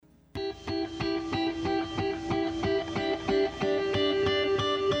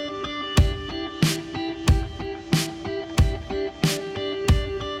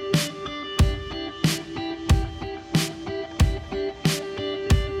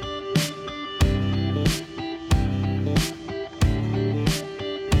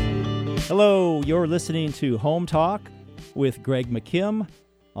Hello, you're listening to Home Talk with Greg McKim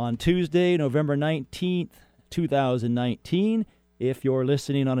on Tuesday, November 19th, 2019. If you're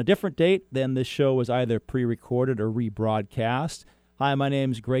listening on a different date, then this show was either pre-recorded or rebroadcast. Hi, my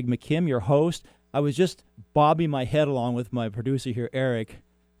name's Greg McKim, your host. I was just bobbing my head along with my producer here, Eric,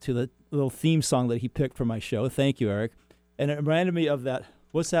 to the little theme song that he picked for my show. Thank you, Eric. And it reminded me of that,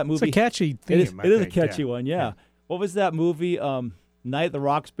 what's that movie? It's a catchy theme. It is a catchy one, yeah. What was that movie, Night at the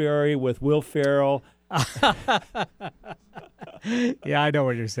Roxbury with Will Ferrell? Yeah, I know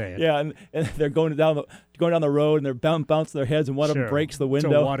what you're saying. Yeah, and they're going down the road, and they're bouncing their heads, and one of them breaks the window.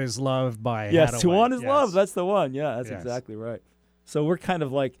 To Want Is Love by Yes, Hadaway. To Want Is Love. That's the one. Yeah, that's exactly right. So we're kind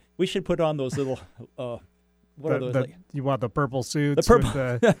of like, we should put on those little, what are those? You want the purple suits with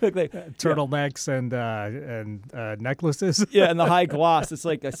the turtlenecks and necklaces? Yeah, and the high gloss. It's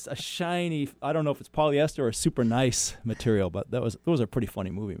like a shiny, I don't know if it's polyester or a super nice material, but that was a pretty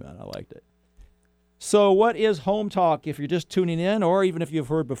funny movie, man. I liked it. So what is Home Talk? If you're just tuning in, or even if you've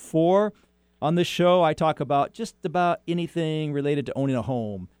heard before, on this show I talk about just about anything related to owning a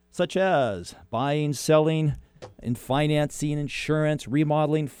home, such as buying, selling, and financing, insurance,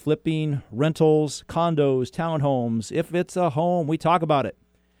 remodeling, flipping, rentals, condos, townhomes. If it's a home, we talk about it.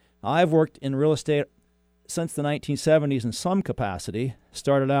 I've worked in real estate since the 1970s in some capacity.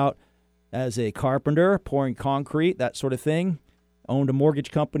 Started out as a carpenter, pouring concrete, that sort of thing. Owned a mortgage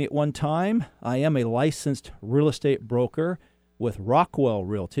company at one time. I am a licensed real estate broker with Rockwell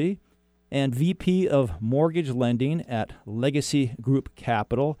Realty and VP of mortgage lending at Legacy Group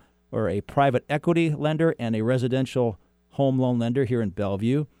Capital, or a private equity lender and a residential home loan lender here in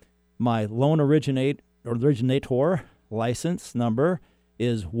Bellevue. My loan originator license number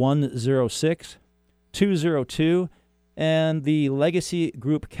is 106202, and the Legacy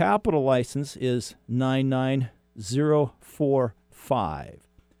Group Capital license is 99045.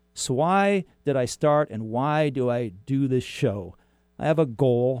 So why did I start, and why do I do this show? I have a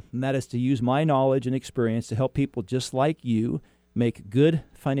goal, and that is to use my knowledge and experience to help people just like you make good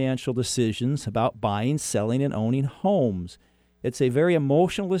financial decisions about buying, selling, and owning homes. It's a very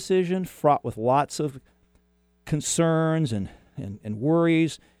emotional decision fraught with lots of concerns and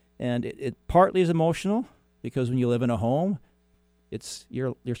worries, and it partly is emotional because when you live in a home, it's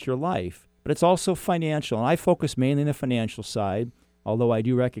your life. But it's also financial, and I focus mainly on the financial side, although I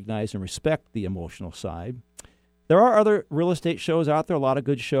do recognize and respect the emotional side. There are other real estate shows out there, a lot of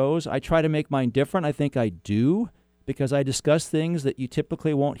good shows. I try to make mine different. I think I do, because I discuss things that you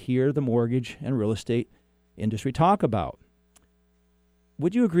typically won't hear the mortgage and real estate industry talk about.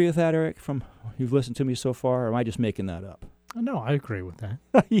 Would you agree with that, Eric, from you've listened to me so far, or am I just making that up? No, I agree with that.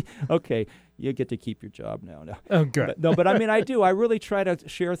 Okay, you get to keep your job now. Oh, good. But I mean, I do. I really try to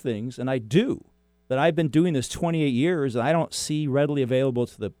share things, and I do. That I've been doing this 28 years, and I don't see readily available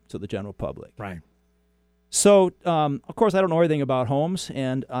to the general public. Right. So, of course, I don't know everything about homes,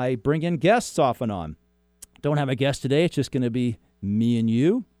 and I bring in guests off and on. Don't have a guest today. It's just going to be me and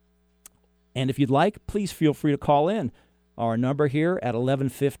you. And if you'd like, please feel free to call in. Our number here at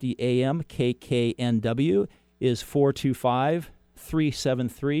 1150 AM KKNW is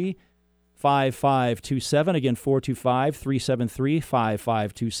 425-373-5527. Again,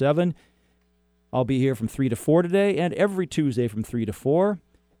 425-373-5527. I'll be here from 3 to 4 today and every Tuesday from 3 to 4.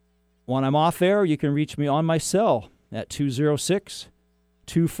 When I'm off air, you can reach me on my cell at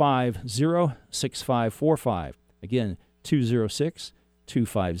 206-250-6545. Again,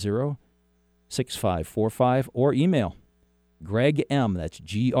 206-250-6545, or email Greg M., that's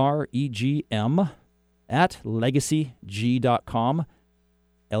GREGM, at legacyg.com,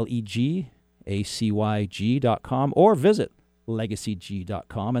 LEGACYG.com, or visit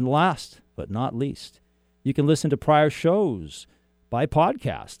legacyg.com. And last but not least, you can listen to prior shows by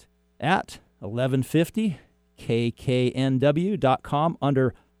podcast at 1150kknw.com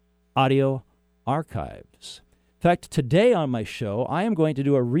under audio archives. In fact, today on my show, I am going to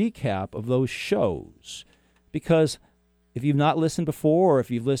do a recap of those shows, because if you've not listened before, or if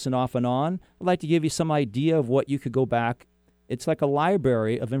you've listened off and on, I'd like to give you some idea of what you could go back. It's like a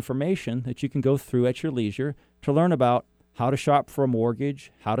library of information that you can go through at your leisure to learn about how to shop for a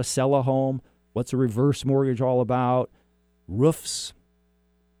mortgage, how to sell a home, what's a reverse mortgage all about, roofs,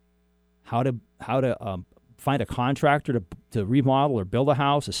 how to find a contractor to remodel or build a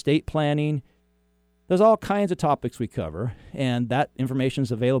house, estate planning. There's all kinds of topics we cover, and that information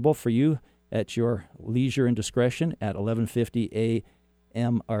is available for you at your leisure and discretion at 1150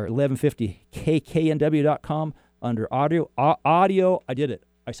 AM or 1150kknw.com under audio. I did it.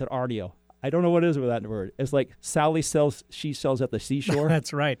 I said audio. I don't know what it is with that word. It's like Sally sells, she sells at the seashore.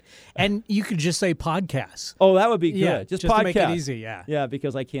 That's right. And you could just say podcasts. Oh, that would be good. Yeah, just podcast. podcast. To make it easy, yeah. Yeah,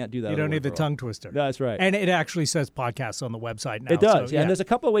 because I can't do that. You don't need the tongue twister. That's right. And it actually says podcasts on the website now. It does, so, yeah. And there's a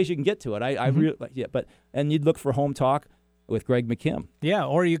couple of ways you can get to it. And you'd look for Home Talk with Greg McKim. Yeah,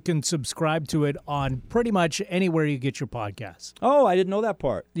 or you can subscribe to it on pretty much anywhere you get your podcasts. Oh, I didn't know that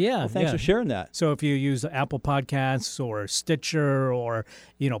part. Yeah. Well, thanks for sharing that. So if you use Apple Podcasts or Stitcher or,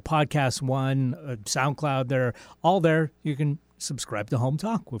 Podcast One, SoundCloud, they're all there. You can subscribe to Home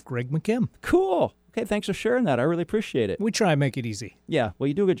Talk with Greg McKim. Cool. Okay, thanks for sharing that. I really appreciate it. We try and make it easy. Yeah, well,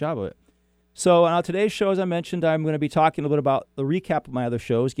 you do a good job of it. So on today's show, as I mentioned, I'm going to be talking a little bit about the recap of my other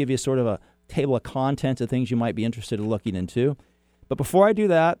shows, give you sort of a table of contents of things you might be interested in looking into. But before I do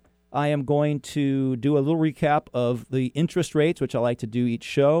that, I am going to do a little recap of the interest rates, which I like to do each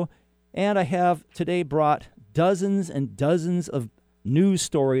show. And I have today brought dozens and dozens of news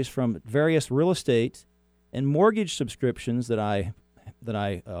stories from various real estate and mortgage subscriptions that I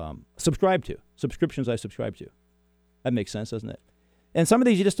subscribe to. Subscriptions I subscribe to. That makes sense, doesn't it? And some of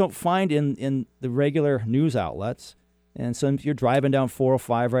these you just don't find in the regular news outlets. And some, if you're driving down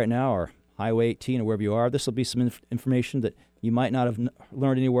 405 right now or Highway 18 or wherever you are, this will be some information that you might not have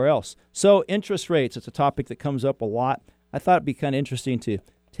learned anywhere else. So interest rates, it's a topic that comes up a lot. I thought it'd be kind of interesting to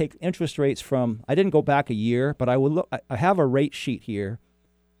take interest rates from, I didn't go back a year, but I have a rate sheet here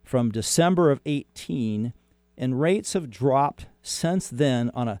from December of 18, and rates have dropped since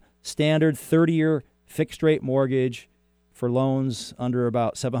then on a standard 30-year fixed-rate mortgage for loans under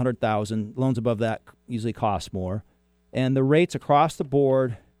about $700,000. Loans above that usually cost more. And the rates across the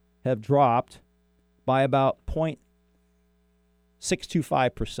board have dropped by about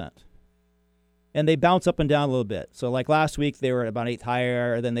 0.625%. And they bounce up and down a little bit. So like last week, they were about 8th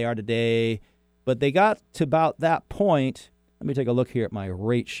higher than they are today. But they got to about that point. Let me take a look here at my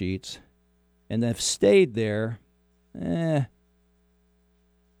rate sheets. And they've stayed there. I'm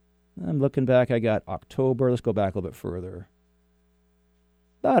looking back. I got October. Let's go back a little bit further.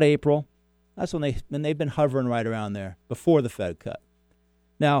 About April. That's when they've been hovering right around there before the Fed cut.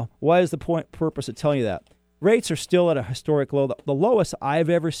 Now, what is the purpose of telling you that? Rates are still at a historic low. The lowest I've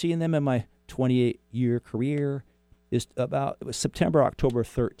ever seen them in my 28-year career is it was September, October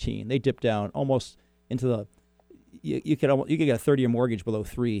 13. They dipped down almost into the you could get a 30-year mortgage below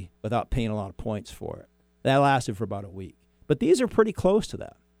 3 without paying a lot of points for it. That lasted for about a week. But these are pretty close to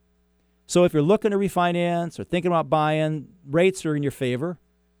that. So if you're looking to refinance or thinking about buying, rates are in your favor.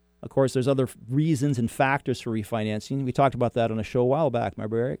 Of course, there's other reasons and factors for refinancing. We talked about that on a show a while back,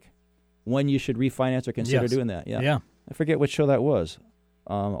 remember, Eric? When you should refinance or consider doing that. Yeah. I forget which show that was.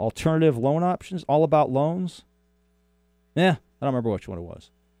 Alternative loan options, all about loans. I don't remember which one it was.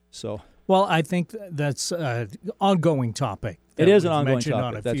 So, well, I think that's an ongoing topic. It is an ongoing topic.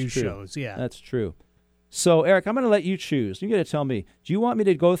 On a that's few true. shows. Yeah, that's true. So, Eric, I'm going to let you choose. You're going to tell me, do you want me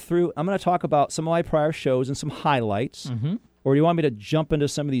to go through, I'm going to talk about some of my prior shows and some highlights. Mm-hmm. Or do you want me to jump into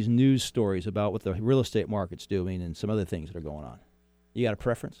some of these news stories about what the real estate market's doing and some other things that are going on? You got a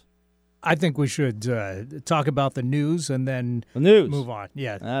preference? I think we should talk about the news and then move on.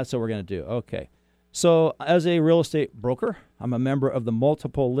 Yeah. That's what we're going to do. Okay. So as a real estate broker, I'm a member of the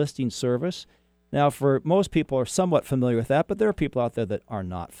Multiple Listing Service. Now, for most people are somewhat familiar with that, but there are people out there that are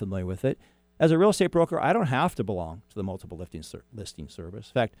not familiar with it. As a real estate broker, I don't have to belong to the Multiple Listing Service.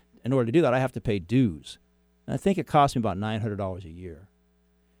 In fact, in order to do that, I have to pay dues. And I think it costs me about $900 a year.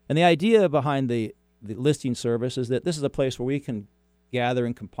 And the idea behind the listing service is that this is a place where we can gather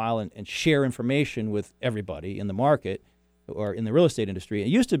and compile and share information with everybody in the market or in the real estate industry. It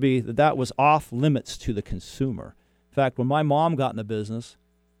used to be that was off limits to the consumer. In fact, when my mom got in the business,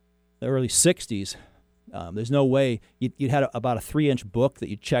 the early 60s, there's no way you'd had about a 3-inch book that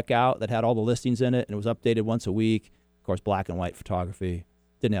you'd check out that had all the listings in it, and it was updated once a week. Of course, black and white photography.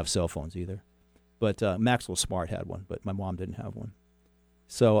 Didn't have cell phones either. But Maxwell Smart had one, but my mom didn't have one.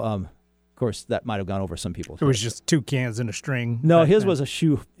 So, of course, that might have gone over some people's It was just 2 cans and a string. No, his was a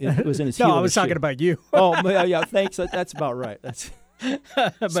shoe. It was in his heel. No, I was talking about you. Oh, yeah, thanks. That's about right. That's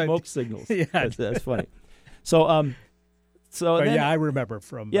smoke signals. Yeah. That's funny. So, then, yeah, I remember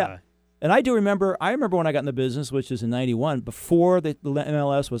from. Yeah. And I remember when I got in the business, which is in 91, before the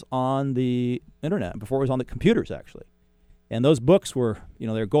MLS was on the internet, before it was on the computers, actually. And those books were,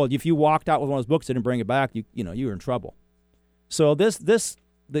 they're gold. If you walked out with one of those books and didn't bring it back, you were in trouble. So the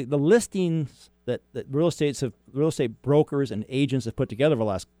listings that real estate brokers and agents have put together over the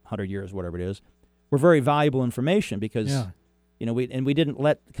last 100 years, whatever it is, were very valuable information because, we didn't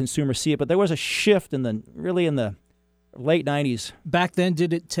let consumers see it. But there was a shift in the late 90s. Back then,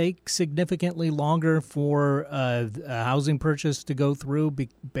 did it take significantly longer for a housing purchase to go through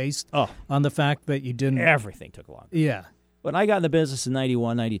based on the fact that you didn't? Everything took longer. Yeah. When I got in the business in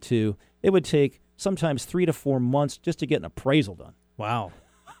 91, 92, it would take sometimes 3 to 4 months just to get an appraisal done. Wow.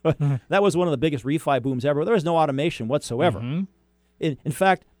 That was one of the biggest refi booms ever. There was no automation whatsoever. Mm-hmm. In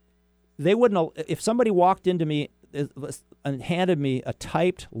fact, they wouldn't. If somebody walked into me and handed me a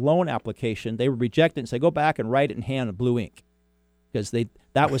typed loan application, they would reject it and say, "Go back and write it in hand in blue ink," because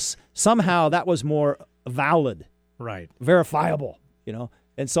that was more valid, right, verifiable,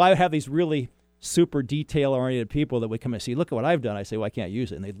 And so I would have these really super detail-oriented people that would come and say, "Look at what I've done." I say, "Well, I can't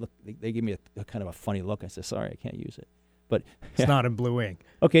use it," and they give me a kind of a funny look. I say, "Sorry, I can't use it." But it's not in blue ink.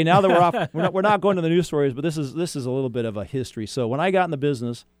 Okay, now that we're off, we're not going to the news stories, but this is a little bit of a history. So when I got in the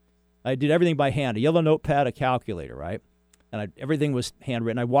business, I did everything by hand, a yellow notepad, a calculator, right? And everything was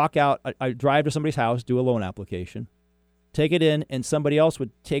handwritten. I walk out, I drive to somebody's house, do a loan application, take it in, and somebody else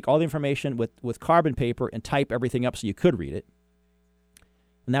would take all the information with carbon paper and type everything up so you could read it.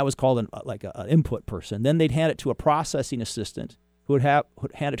 And that was called an input person. Then they'd hand it to a processing assistant who would hand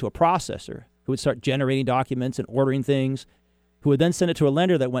it to a processor who would start generating documents and ordering things, who would then send it to a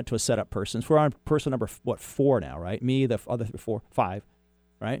lender that went to a setup person. So we're on person number, 4 now, right? Me, the other 4, 5,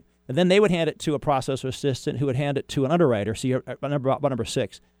 right? And then they would hand it to a processor assistant who would hand it to an underwriter. So you're number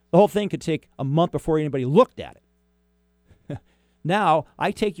 6. The whole thing could take a month before anybody looked at it. Now,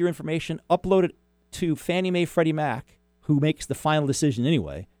 I take your information, upload it to Fannie Mae, Freddie Mac, who makes the final decision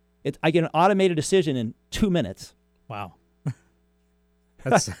anyway. I get an automated decision in 2 minutes. Wow.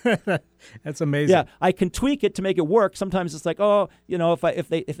 That's amazing. Yeah, I can tweak it to make it work. Sometimes it's like,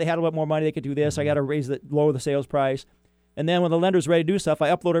 if they had a lot more money, they could do this. I got to lower the sales price. And then when the lender's ready to do stuff, I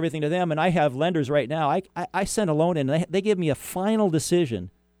upload everything to them. And I have lenders right now. I send a loan in, and they give me a final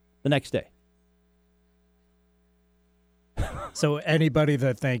decision the next day. So anybody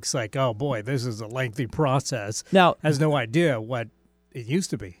that thinks like, oh boy, this is a lengthy process, now has no idea what it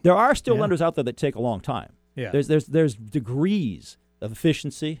used to be. There are still lenders out there that take a long time. Yeah. There's degrees of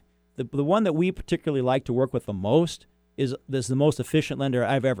efficiency. The one that we particularly like to work with the most is the most efficient lender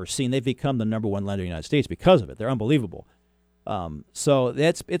I've ever seen. They've become the number 1 lender in the United States because of it. They're unbelievable. So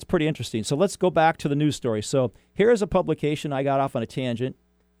it's pretty interesting. So let's go back to the news story. So here's a publication. I got off on a tangent.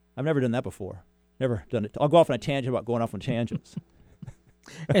 I've never done that before. Never done it. I'll go off on a tangent about going off on tangents.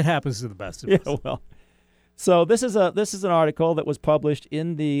 It happens to the best of us. Yeah, well. So this is an article that was published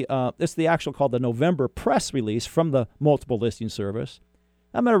in it's the actual called the November press release from the multiple listing service.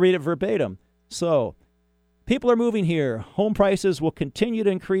 I'm going to read it verbatim. So, people are moving here. Home prices will continue to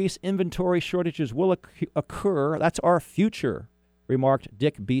increase. Inventory shortages will occur. That's our future, remarked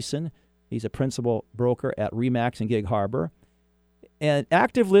Dick Beeson. He's a principal broker at RE/MAX in Gig Harbor. And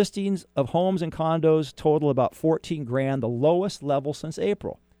active listings of homes and condos total about 14 grand, the lowest level since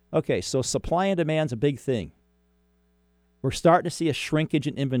April. Okay, so supply and demand's a big thing. We're starting to see a shrinkage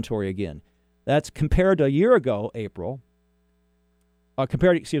in inventory again. That's compared to a year ago, April.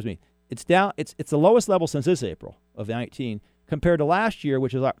 It's down. It's the lowest level since this April of 19. Compared to last year,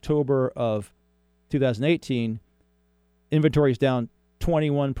 which is October of 2018, inventory is down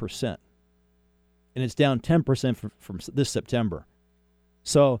 21%, and it's down 10% from this September.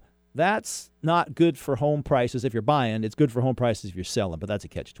 So that's not good for home prices if you're buying. It's good for home prices if you're selling, but that's a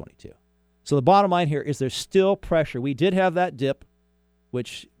catch-22. So the bottom line here is there's still pressure. We did have that dip,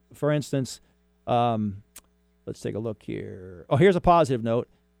 which, for instance, let's take a look here. Oh, here's a positive note.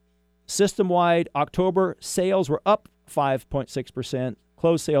 System-wide, October sales were up 5.6%,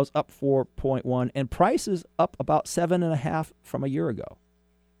 closed sales up 4.1%, and prices up about 7.5% from a year ago.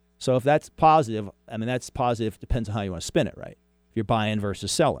 So if that's positive, that's positive. Depends on how you want to spin it, right? If you're buying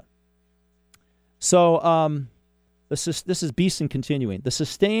versus selling. So this is Beeson continuing. The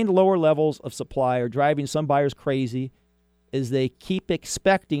sustained lower levels of supply are driving some buyers crazy as they keep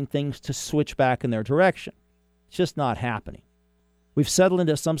expecting things to switch back in their direction. It's just not happening. We've settled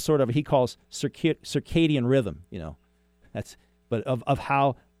into some sort of, he calls circadian rhythm, but of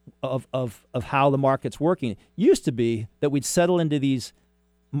how the market's working. It used to be that we'd settle into these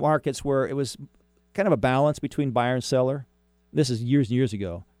markets where it was kind of a balance between buyer and seller. This is years and years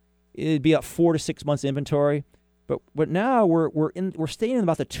ago. It'd be up 4 to 6 months inventory, but now we're staying in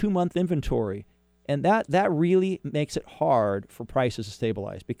about the 2-month inventory, and that really makes it hard for prices to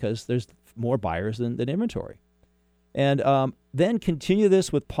stabilize because there's more buyers than inventory. And then continue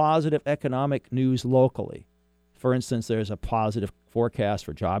this with positive economic news locally. For instance, there's a positive forecast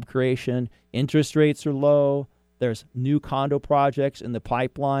for job creation. Interest rates are low. There's new condo projects in the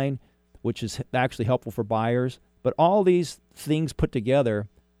pipeline, which is actually helpful for buyers. But all these things put together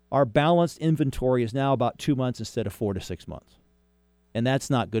our balanced inventory is now about 2 months instead of 4 to 6 months. And that's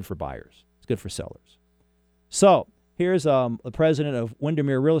not good for buyers. It's good for sellers. So here's the president of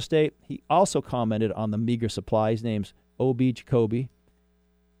Windermere Real Estate. He also commented on the meager supply. His name's O.B. Jacoby.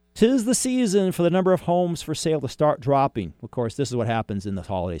 "'Tis the season for the number of homes for sale to start dropping." Of course, this is what happens in the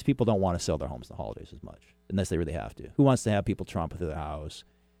holidays. People don't want to sell their homes in the holidays as much, unless they really have to. Who wants to have people tromp through their house,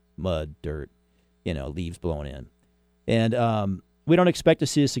 mud, dirt, leaves blowing in? And we don't expect to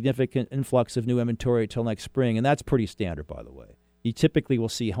see a significant influx of new inventory until next spring, and that's pretty standard, by the way. You typically will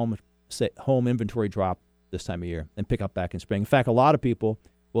see home inventory drop this time of year and pick up back in spring. In fact, a lot of people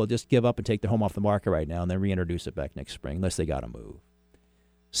will just give up and take their home off the market right now and then reintroduce it back next spring, unless they got to move.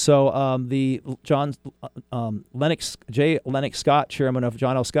 So the Lennox Scott, chairman of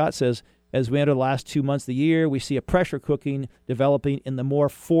John L. Scott, says, "As we enter the last 2 months of the year, we see a pressure cooking developing in the more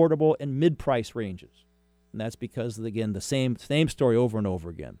affordable and mid-price ranges." And that's because, again, the same story over and over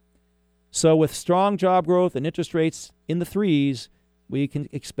again. So with strong job growth and interest rates in the threes, we can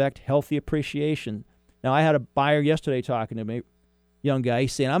expect healthy appreciation. Now, I had a buyer yesterday talking to me, young guy,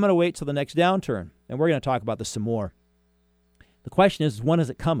 saying, "I'm going to wait till the next downturn." And we're going to talk about this some more. The question is, when is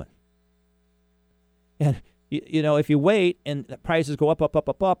it coming? And, if you wait and the prices go up,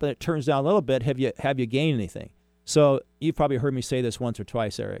 and it turns down a little bit, have you gained anything? So you've probably heard me say this once or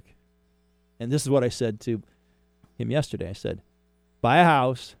twice, Eric. And this is what I said to him yesterday. I said, buy a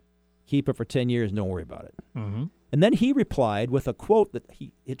house, keep it for 10 years, and don't worry about it. Mm-hmm. And then he replied with a quote that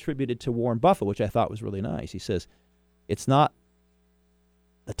he attributed to Warren Buffett, which I thought was really nice. He says, "It's not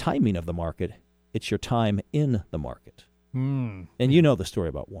the timing of the market, it's your time in the market." Mm. And you know the story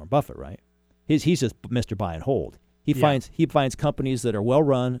about Warren Buffett, right? He's just Mr. Buy and Hold. He finds companies that are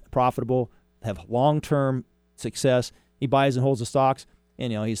well-run, profitable, have long-term success. He buys and holds the stocks.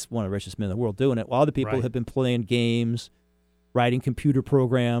 And, he's one of the richest men in the world doing it. While other people have been playing games, writing computer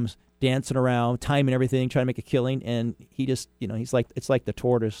programs, dancing around, timing everything, trying to make a killing. And he just, it's like the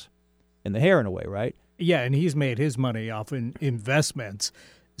tortoise and the hare in a way, right? Yeah, and he's made his money off investments.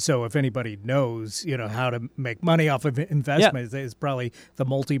 So if anybody knows, how to make money off of investments, it's probably the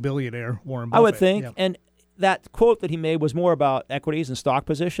multi-billionaire Warren Buffett. I would think. Yeah. And that quote that he made was more about equities and stock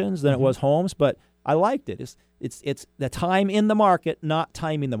positions than it was homes, but I liked it. It's the time in the market, not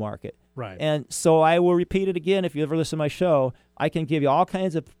timing the market. Right. And so I will repeat it again. If you ever listen to my show, I can give you all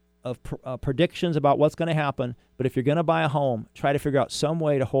kinds of predictions about what's going to happen. But if you're going to buy a home, try to figure out some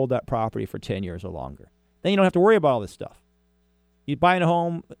way to hold that property for 10 years or longer. Then you don't have to worry about all this stuff. You buy a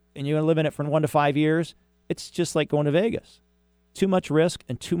home and you're going to live in it for 1 to 5 years. It's just like going to Vegas. Too much risk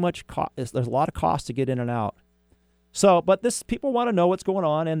and too much cost. There's a lot of cost to get in and out. So, but people want to know what's going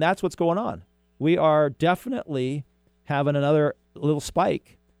on, and that's what's going on. We are definitely having another little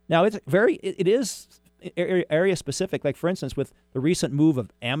spike. Now, it is area specific. Like, for instance, with the recent move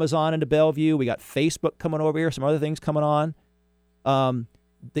of Amazon into Bellevue, we got Facebook coming over here, some other things coming on.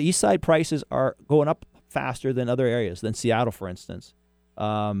 The east side prices are going up faster than other areas, than Seattle, for instance.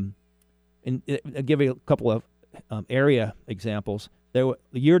 And I'll give you a couple of area examples.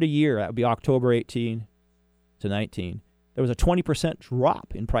 Year to year, that would be October 18 to 19. There was a 20%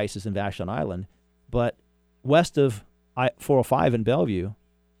 drop in prices in Vashon Island, but west of I-405 in Bellevue,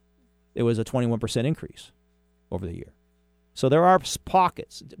 it was a 21% increase over the year. So there are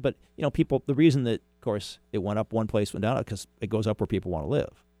pockets, but people. The reason that, of course, it went up one place, went down, because it goes up where people want to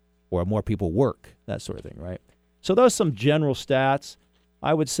live, or more people work, that sort of thing, right? So those are some general stats.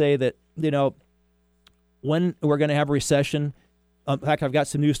 I would say that when we're going to have a recession. In fact, I've got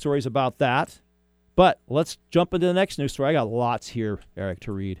some news stories about that. But let's jump into the next news story. I got lots here, Eric,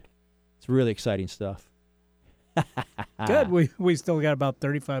 to read. It's really exciting stuff. Good. We still got about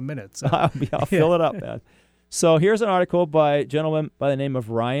 35 minutes. So. I'll fill it up, man. So here's an article by a gentleman by the name of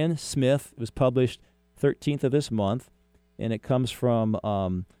Ryan Smith. It was published 13th of this month, and it comes from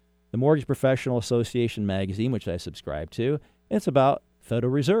the Mortgage Professional Association magazine, which I subscribe to. It's about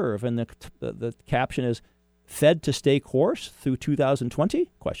Federal Reserve, and the caption is, "Fed to stay course through 2020?" ?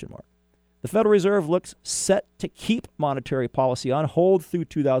 The Federal Reserve looks set to keep monetary policy on hold through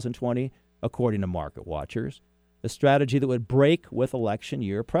 2020, according to market watchers, a strategy that would break with election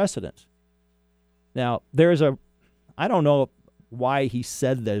year precedent. Now, I don't know why he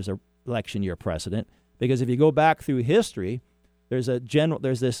said there's an election year precedent, because if you go back through history, there's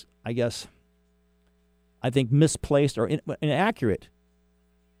this, I think, misplaced or inaccurate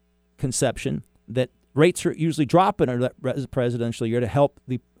conception that rates are usually dropping in a presidential year to help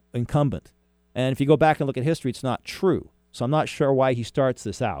the incumbent. And if you go back and look at history, it's not true. So I'm not sure why he starts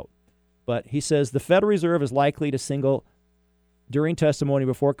this out. But he says the Federal Reserve is likely to signal during testimony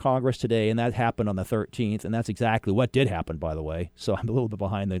before Congress today, and that happened on the 13th, and that's exactly what did happen, by the way. So I'm a little bit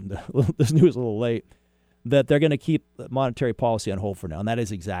behind. This news is a little late. That they're going to keep monetary policy on hold for now, and that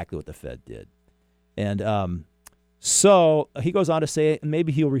is exactly what the Fed did. And so he goes on to say, and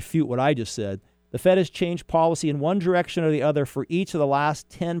maybe he'll refute what I just said, the Fed has changed policy in one direction or the other for each of the last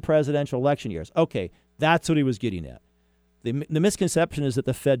 10 presidential election years. Okay, that's what he was getting at. The misconception is that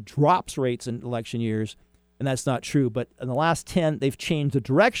the Fed drops rates in election years, and that's not true. But in the last 10, they've changed the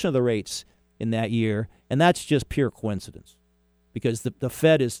direction of the rates in that year, and that's just pure coincidence because the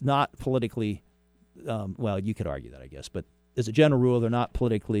Fed is not politically well, you could argue that, I guess, but as a general rule, they're not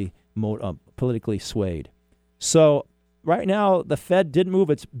politically swayed. So right now, the Fed didn't move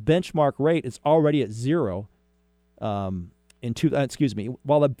its benchmark rate; it's already at zero. While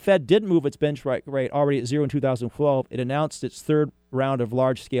the Fed didn't move its benchmark rate already at zero in 2012, it announced its third round of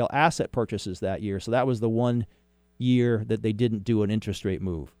large-scale asset purchases that year. So that was the one year that they didn't do an interest rate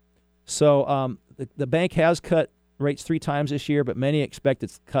move. So the bank has cut rates 3 times this year, but many expect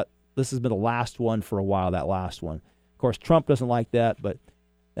it's cut. This has been the last one for a while, that last one. Of course, Trump doesn't like that, but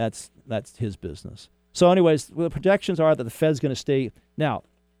that's his business. So anyways, the projections are that the Fed's going to stay. Now,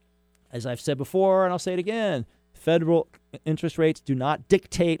 as I've said before, and I'll say it again, federal interest rates do not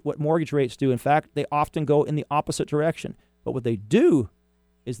dictate what mortgage rates do. In fact, they often go in the opposite direction. But what they do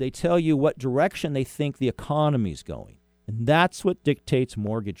is they tell you what direction they think the economy's going. And that's what dictates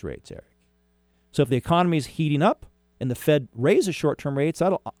mortgage rates, Eric. So if the economy's heating up, and the Fed raises short-term rates,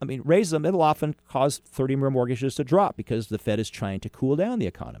 raises them, it'll often cause 30-year mortgages to drop because the Fed is trying to cool down the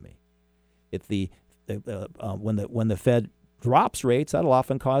economy. If when the Fed drops rates, that'll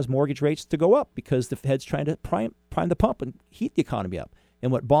often cause mortgage rates to go up because the Fed's trying to prime the pump and heat the economy up.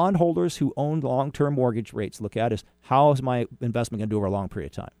 And what bondholders who own long-term mortgage rates look at is how is my investment going to do over a long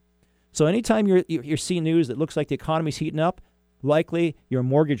period of time. So anytime you're seeing news that looks like the economy's heating up, likely your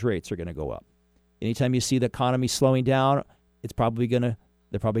mortgage rates are going to go up. Anytime you see the economy slowing down, they're probably going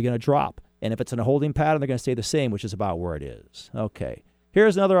to drop. And if it's in a holding pattern, they're going to stay the same, which is about where it is. Okay.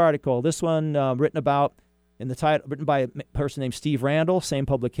 Here's another article. This one written by a person named Steve Randall, same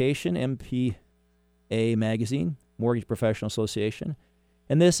publication, MPA Magazine, Mortgage Professional Association.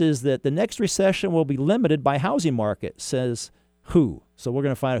 And this is that the next recession will be limited by housing market, says who? So we're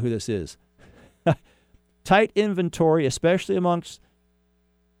going to find out who this is. Tight inventory, especially amongst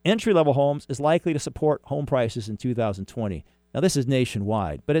entry-level homes, is likely to support home prices in 2020. Now, this is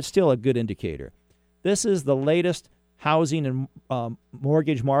nationwide, but it's still a good indicator. This is the latest housing and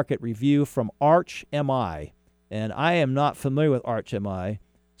mortgage market review from ArchMI, and I am not familiar with ArchMI,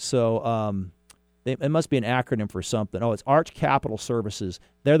 so it must be an acronym for something. Oh, it's Arch Capital Services.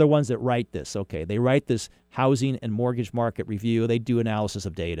 They're the ones that write this. Okay, they write this housing and mortgage market review. They do analysis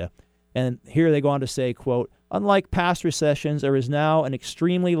of data. And here they go on to say, quote, unlike past recessions, there is now an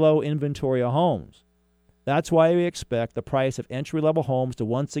extremely low inventory of homes. That's why we expect the price of entry-level homes to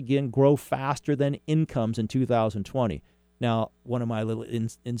once again grow faster than incomes in 2020. Now, one of my little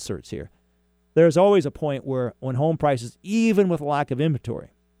inserts here. There's always a point where when home prices, even with lack of inventory,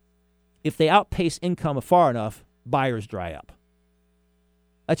 if they outpace income far enough, buyers dry up.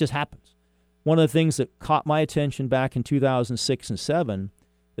 That just happens. One of the things that caught my attention back in 2006 and 2007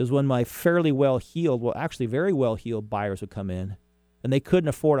 is when my fairly well-heeled, well, actually very well-heeled buyers would come in, and they couldn't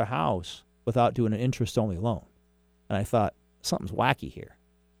afford a house without doing an interest-only loan. And I thought, something's wacky here.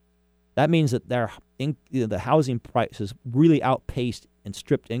 That means that the housing prices really outpaced and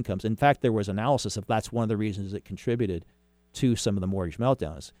stripped incomes. In fact, there was analysis of that's one of the reasons it contributed to some of the mortgage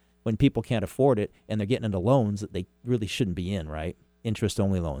meltdowns. When people can't afford it and they're getting into loans that they really shouldn't be in, right?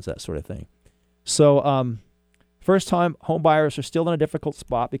 Interest-only loans, that sort of thing. So, first-time home buyers are still in a difficult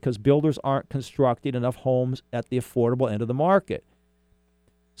spot because builders aren't constructing enough homes at the affordable end of the market.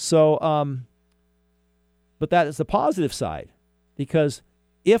 So, but that is the positive side, because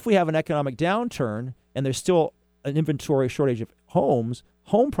if we have an economic downturn and there's still an inventory shortage of homes,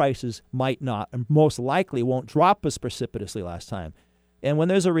 home prices might not and most likely won't drop as precipitously last time. And when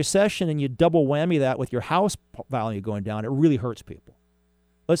there's a recession and you double whammy that with your house value going down, it really hurts people.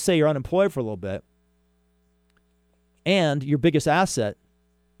 Let's say you're unemployed for a little bit, and your biggest asset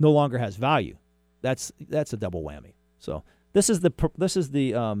no longer has value. That's a double whammy. So this is the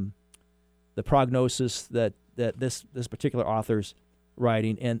prognosis that this particular author's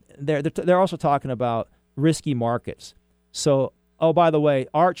writing, and they're also talking about risky markets. So, oh, by the way,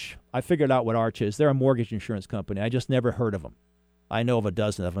 Arch, I figured out what Arch is. They're a mortgage insurance company. I just never heard of them. I know of a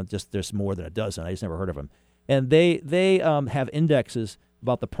dozen of them. Just there's more than a dozen. I just never heard of them. And they have indexes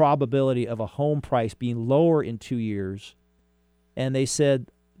about the probability of a home price being lower in 2 years, and they said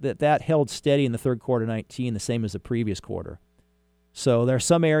that held steady in the third quarter 19, the same as the previous quarter. So there are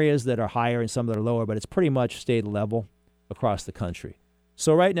some areas that are higher and some that are lower, but it's pretty much stayed level across the country.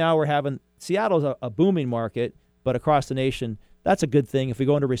 So right now we're having Seattle's a booming market, but across the nation, that's a good thing. If we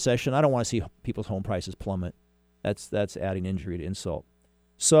go into recession, I don't want to see people's home prices plummet. That's adding injury to insult.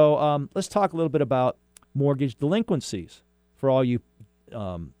 So let's talk a little bit about mortgage delinquencies for all you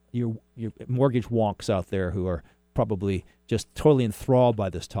your mortgage wonks out there who are probably just totally enthralled by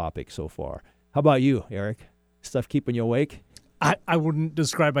this topic so far. How about you, Eric? Stuff keeping you awake? I wouldn't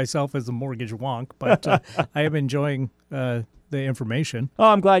describe myself as a mortgage wonk, but I am enjoying the information. Oh,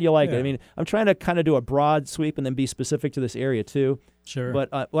 I'm glad you like it. I mean, I'm trying to kind of do a broad sweep and then be specific to this area too. Sure.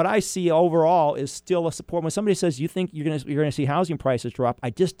 But what I see overall is still a support. When somebody says you think you're going to see housing prices drop,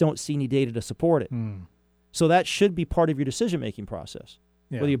 I just don't see any data to support it. So that should be part of your decision-making process,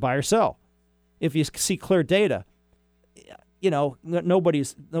 whether you buy or sell. If you see clear data, nobody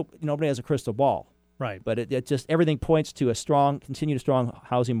has a crystal ball. Right. But it just everything points to continued strong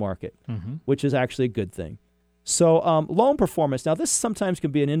housing market, which is actually a good thing. So loan performance. Now, this sometimes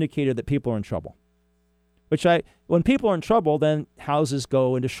can be an indicator that people are in trouble. When people are in trouble, then houses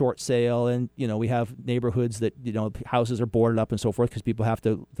go into short sale, and we have neighborhoods that houses are boarded up and so forth because people have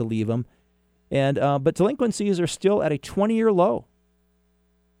to leave them, and but delinquencies are still at a 20-year low,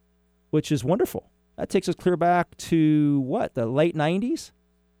 which is wonderful. That takes us clear back to the late 90s.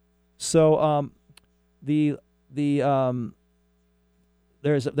 So there's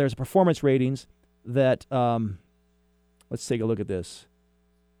a performance ratings that let's take a look at this.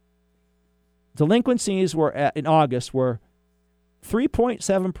 Delinquencies in August were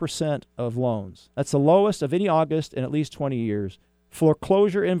 3.7% of loans. That's the lowest of any August in at least 20 years.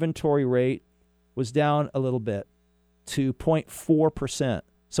 Foreclosure inventory rate was down a little bit to 0.4%.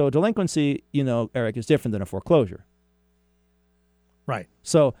 So a delinquency, Eric, is different than a foreclosure. Right.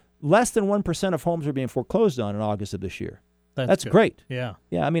 So less than 1% of homes are being foreclosed on in August of this year. That's good. Great. Yeah.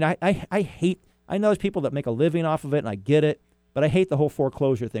 Yeah, I mean, I know there's people that make a living off of it, and I get it. But I hate the whole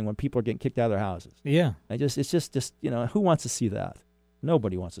foreclosure thing when people are getting kicked out of their houses. Yeah. It's just who wants to see that?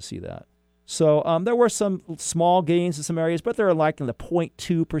 Nobody wants to see that. So there were some small gains in some areas, but they're like in the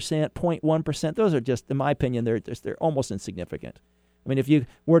 0.2%, 0.1%. Those are just, in my opinion, they're almost insignificant. I mean, if you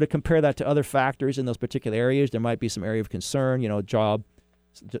were to compare that to other factors in those particular areas, there might be some area of concern, loss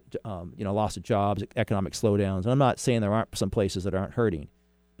of jobs, economic slowdowns. And I'm not saying there aren't some places that aren't hurting,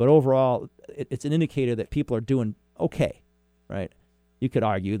 but overall, it's an indicator that people are doing okay. Right, you could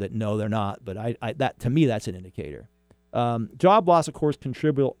argue that no, they're not, but that to me that's an indicator. Job loss, of course,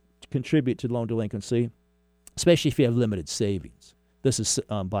 contribute to loan delinquency, especially if you have limited savings. This is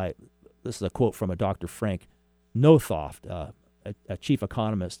a quote from a Dr. Frank Nothoff, a chief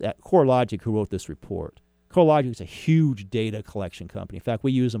economist at CoreLogic, who wrote this report. CoreLogic is a huge data collection company. In fact,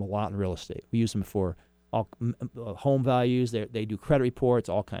 we use them a lot in real estate. We use them for all home values. They do credit reports,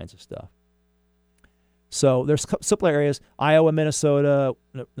 all kinds of stuff. So there's simple areas, Iowa, Minnesota,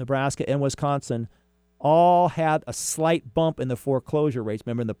 Nebraska, and Wisconsin all had a slight bump in the foreclosure rates.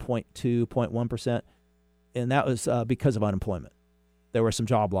 Remember in the 0.2, 0.1%? And that was because of unemployment. There were some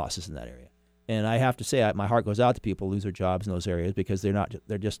job losses in that area. And I have to say, my heart goes out to people who lose their jobs in those areas because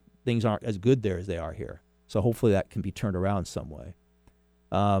things aren't as good there as they are here. So hopefully that can be turned around some way.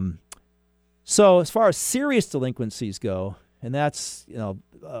 So as far as serious delinquencies go, and that's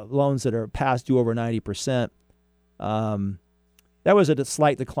loans that are past due over 90%. That was a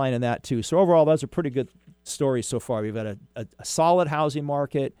slight decline in that too. So overall, those are pretty good stories so far. We've got a solid housing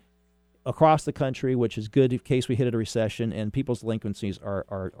market across the country, which is good in case we hit a recession, and people's delinquencies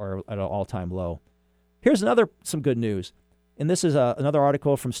are at an all-time low. Here's some good news, and this is another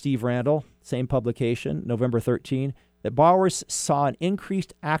article from Steve Randall, same publication, November 13, that borrowers saw an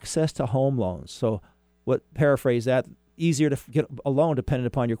increased access to home loans. So paraphrase that, easier to get a loan dependent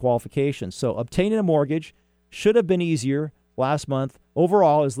upon your qualifications. So obtaining a mortgage should have been easier last month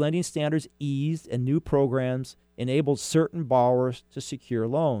overall as lending standards eased and new programs enabled certain borrowers to secure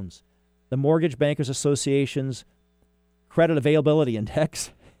loans. The Mortgage Bankers Association's Credit Availability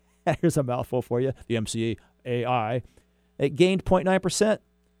Index, here's a mouthful for you, the MCAI, it gained 0.9%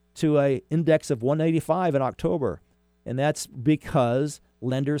 to an index of 185 in October. And that's because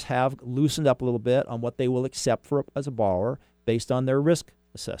lenders have loosened up a little bit on what they will accept as a borrower based on their risk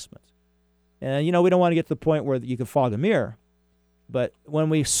assessment. And, we don't want to get to the point where you can fog a mirror. But when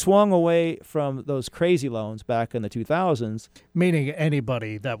we swung away from those crazy loans back in the 2000s... Meaning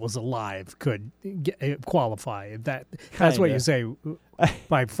anybody that was alive could qualify. That's what you say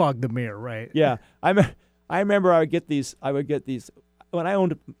by fog the mirror, right? Yeah. I remember I would get these... When I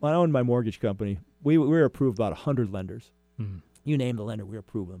owned my mortgage company, we were approved about 100 lenders. You name the lender, we were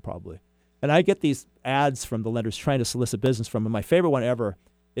approved them probably. And I get these ads from the lenders trying to solicit business from them. My favorite one ever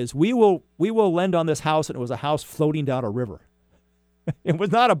is, we will lend on this house, and it was a house floating down a river. It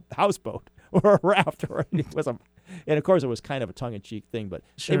was not a houseboat or a raft, and of course it was kind of a tongue-in-cheek thing, but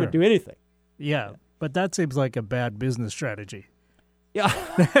Sure. they would do anything. Yeah, but that seems like a bad business strategy. Yeah.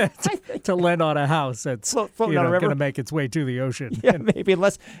 To lend on a house that's Floating down a river. going to make its way to the ocean. Yeah, maybe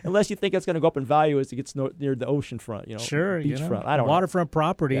unless you think it's going to go up in value as it gets near the ocean front, Sure, beachfront. I don't know. Waterfront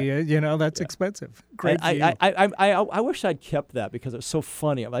property, that's expensive. Great And view. I wish I'd kept that because it was so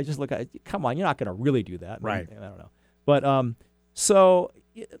funny. I just look at it, come on, you're not going to really do that. Right. I don't know. But so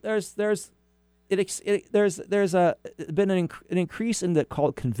there's been an increase in the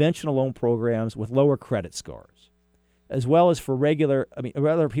called conventional loan programs with lower credit scores, as well as for regular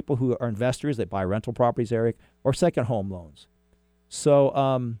people who are investors that buy rental properties, Eric, or second home loans.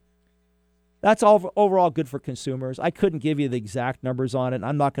 So that's all overall good for consumers. I couldn't give you the exact numbers on it.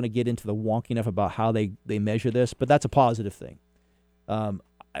 I'm not going to get into the wonkiness about how they measure this, but that's a positive thing.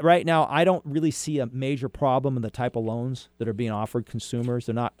 Right now, I don't really see a major problem in the type of loans that are being offered consumers.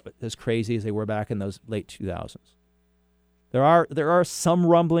 They're not as crazy as they were back in those late 2000s. There are some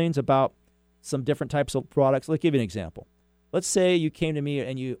rumblings about some different types of products. Let's give you an example. Let's say you came to me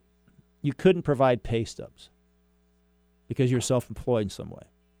and you couldn't provide pay stubs because you're self-employed in some way.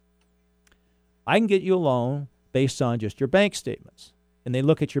 I can get you a loan based on just your bank statements. And they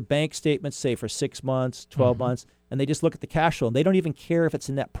look at your bank statements, say, for 6 months, 12 months, and they just look at the cash flow. And they don't even care if it's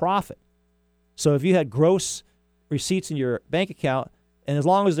a net profit. So if you had gross receipts in your bank account, and as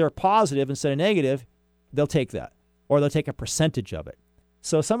long as they're positive instead of negative, they'll take that. Or they'll take a percentage of it.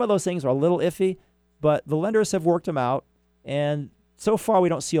 So some of those things are a little iffy, but the lenders have worked them out. And so far, we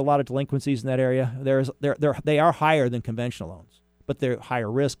don't see a lot of delinquencies in that area. They are higher than conventional loans, but they're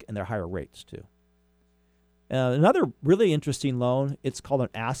higher risk and they're higher rates too. Another really interesting loan, it's called an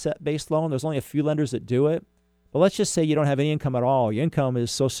asset-based loan. There's only a few lenders that do it. But let's just say you don't have any income at all. Your income is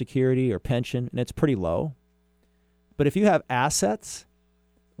Social Security or pension, and it's pretty low. But if you have assets,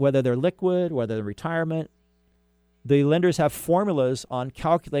 whether they're liquid, whether they're retirement, the lenders have formulas on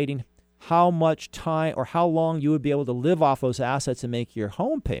calculating how much time or how long you would be able to live off those assets and make your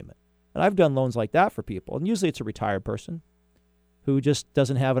home payment. And I've done loans like that for people. And usually it's a retired person who just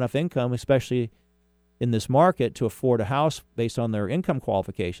doesn't have enough income, especially in this market, to afford a house based on their income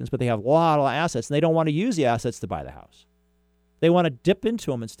qualifications, but they have a lot of assets, and they don't want to use the assets to buy the house. They want to dip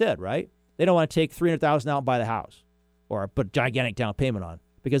into them instead, right? They don't want to take $300,000 out and buy the house or put a gigantic down payment on,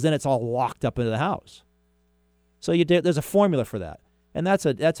 because then it's all locked up into the house. So there's a formula for that, and that's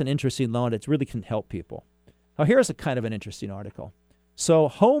an interesting loan. It really can help people. Now, here's a kind of an interesting article.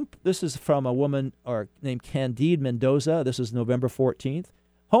 So this is from a woman named Candide Mendoza. This is November 14th.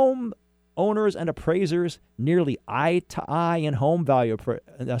 Home owners and appraisers nearly eye to eye in home value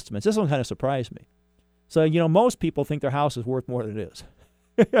estimates. This one kind of surprised me. So, most people think their house is worth more than it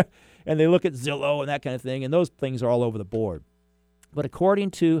is. And they look at Zillow and that kind of thing, and those things are all over the board. But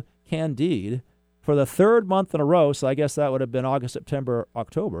according to Candide, for the third month in a row, so I guess that would have been August, September,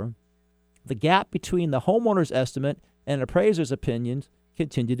 October, the gap between the homeowner's estimate and appraiser's opinions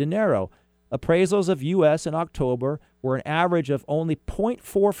continued to narrow. Appraisals of U.S. in October were an average of only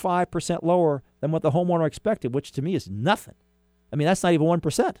 0.45% lower than what the homeowner expected, which to me is nothing. I mean, that's not even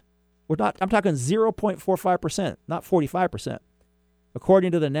 1%. I'm talking 0.45%, not 45%.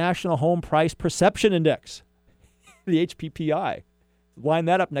 According to the National Home Price Perception Index, the HPPI. Line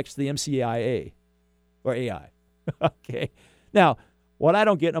that up next to the MCIA or AI. Okay. Now, what I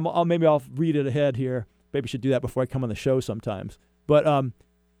don't get, maybe I'll read it ahead here. Maybe I should do that before I come on the show sometimes. But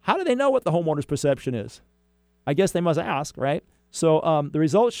how do they know what the homeowner's perception is? I guess they must ask, right? So the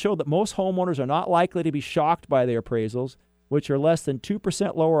results show that most homeowners are not likely to be shocked by their appraisals, which are less than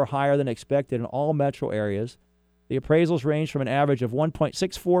 2% lower or higher than expected in all metro areas. The appraisals range from an average of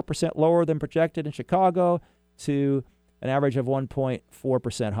 1.64% lower than projected in Chicago to an average of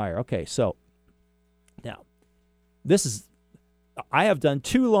 1.4% higher. Okay, so now I have done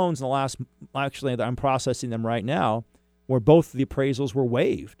 2 loans in the last, actually I'm processing them right now, where both the appraisals were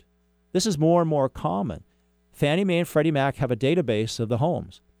waived. This is more and more common. Fannie Mae and Freddie Mac have a database of the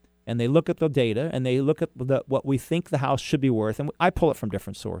homes, and they look at the data, and they look at what we think the house should be worth, and I pull it from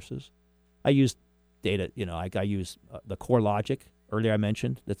different sources. I use data, I use the CoreLogic. Earlier I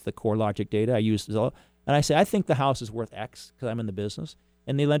mentioned that's the CoreLogic data. I use Zillow, and I say, I think the house is worth X because I'm in the business.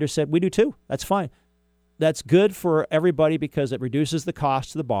 And the lender said, we do too. That's fine. That's good for everybody because it reduces the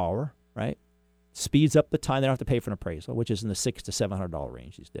cost to the borrower, right? Speeds up the time. They don't have to pay for an appraisal, which is in the $600 to $700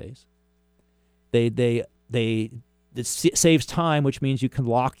 range these days. It saves time, which means you can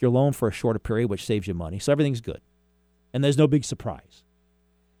lock your loan for a shorter period, which saves you money. So everything's good. And there's no big surprise.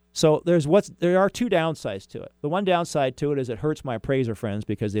 So there are two downsides to it. The one downside to it is it hurts my appraiser friends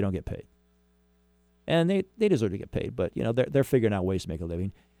because they don't get paid. And they deserve to get paid, but they're figuring out ways to make a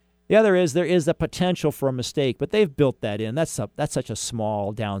living. The other is there is the potential for a mistake, but they've built that in. That's such a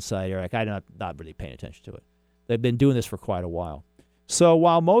small downside, Eric. I'm not really paying attention to it. They've been doing this for quite a while. So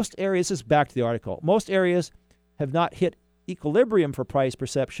while most areas, this is back to the article, most areas have not hit equilibrium for price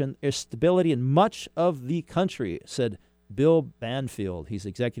perception, there's stability in much of the country, said Bill Banfield. He's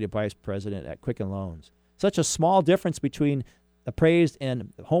executive vice president at Quicken Loans. Such a small difference between appraised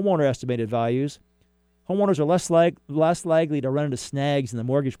and homeowner estimated values. Homeowners are less likely to run into snags in the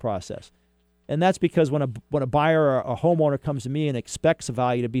mortgage process. And that's because when a buyer or a homeowner comes to me and expects a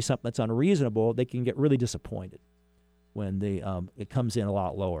value to be something that's unreasonable, they can get really disappointed when it comes in a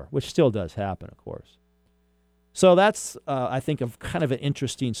lot lower, which still does happen, of course. So that's, I think, kind of an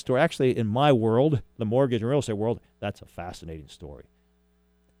interesting story. Actually, in my world, the mortgage and real estate world, that's a fascinating story.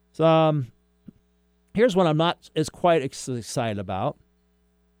 So here's one I'm not as quite excited about.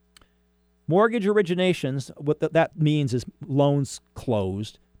 Mortgage originations, what that means is loans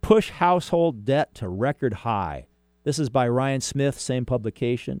closed, push household debt to record high. This is by Ryan Smith, same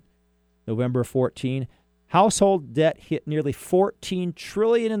publication, November 14. Household debt hit nearly $14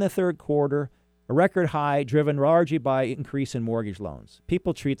 trillion in the third quarter, a record high driven largely by increase in mortgage loans.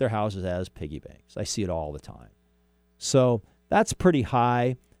 People treat their houses as piggy banks. I see it all the time. So that's pretty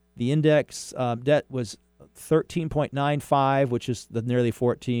high. The index debt was 13.95, which is the nearly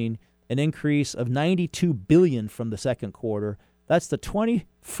 14, an increase of $92 billion from the second quarter. That's the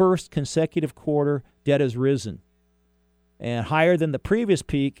 21st consecutive quarter debt has risen, and higher than the previous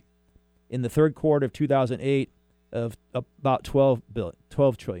peak in the third quarter of 2008 of about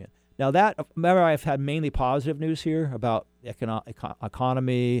 $12 trillion. Now remember, I've had mainly positive news here about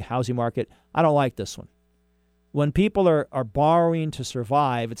economy, housing market. I don't like this one. When people are borrowing to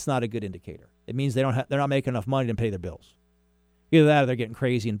survive, it's not a good indicator. It means they're not making enough money to pay their bills. Either that or they're getting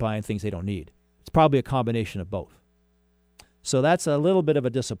crazy and buying things they don't need. It's probably a combination of both. So that's a little bit of a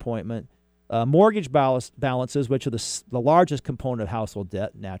disappointment. Mortgage balances, which are the largest component of household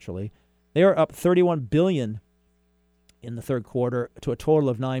debt, naturally, they are up $31 billion in the third quarter to a total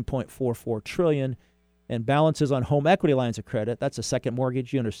of $9.44 trillion. And balances on home equity lines of credit, that's a second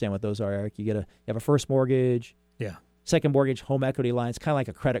mortgage. You understand what those are, Eric. You have a first mortgage. Yeah. Second mortgage, home equity lines, kind of like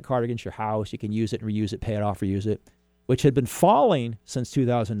a credit card against your house. You can use it and reuse it, pay it off, reuse it, which had been falling since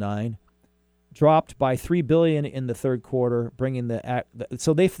 2009, dropped by $3 billion in the third quarter, bringing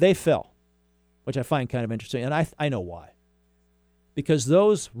so they fell, which I find kind of interesting, and I know why. Because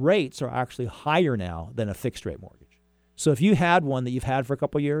those rates are actually higher now than a fixed rate mortgage. So if you had one that you've had for a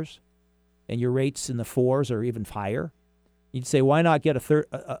couple of years, and your rate's in the 4s or even higher, you'd say, why not get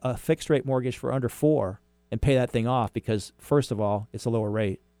a fixed rate mortgage for under 4 and pay that thing off? Because first of all, it's a lower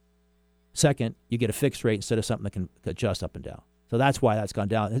rate. Second, you get a fixed rate instead of something that can adjust up and down. So that's why that's gone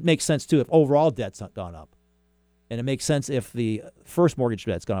down. It makes sense, too, if overall debt's not gone up. And it makes sense if the first mortgage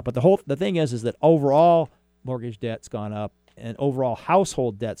debt's gone up. But the thing is that overall mortgage debt's gone up and overall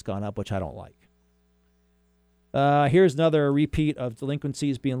household debt's gone up, which I don't like. Here's another repeat of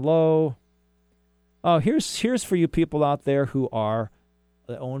delinquencies being low. Here's for you people out there who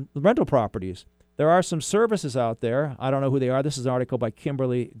own rental properties. There are some services out there. I don't know who they are. This is an article by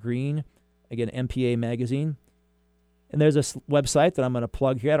Kimberly Green, again, MPA Magazine. And there's this website that I'm going to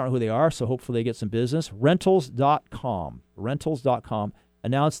plug here. I don't know who they are, so hopefully they get some business. Rentals.com. Rentals.com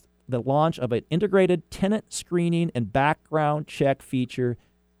announced the launch of an integrated tenant screening and background check feature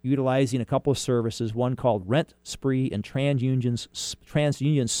utilizing a couple of services, one called Rent Spree and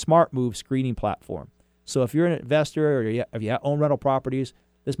TransUnion's Smart Move screening platform. So if you're an investor or if you own rental properties,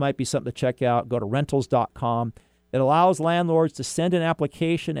 this might be something to check out. Go to rentals.com. It allows landlords to send an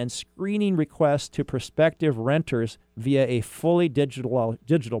application and screening requests to prospective renters via a fully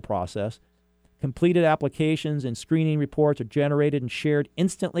digital process. Completed applications and screening reports are generated and shared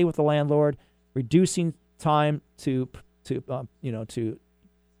instantly with the landlord, reducing time to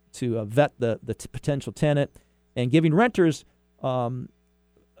vet the potential tenant and giving renters a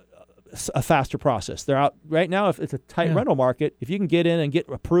faster process. They're out right now. If it's a tight rental market, if you can get in and get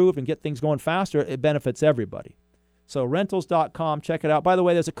approved and get things going faster, it benefits everybody. So rentals.com, check it out. By the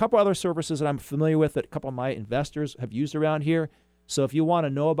way, there's a couple other services that I'm familiar with that a couple of my investors have used around here. So if you want to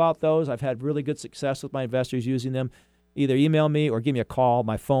know about those, I've had really good success with my investors using them. Either email me or give me a call.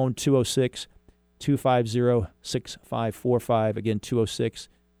 My phone, 206-250-6545. Again,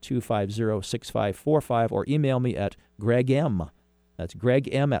 206-250-6545. Or email me at Greg M. That's Greg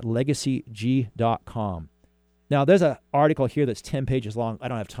M at legacyg.com. Now, there's an article here that's 10 pages long I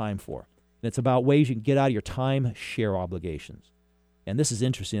don't have time for. And it's about ways you can get out of your time share obligations. And this is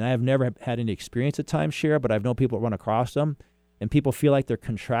interesting. I have never had any experience at timeshare, but I've known people run across them, and people feel like they're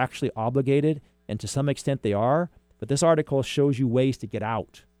contractually obligated, and to some extent they are. But this article shows you ways to get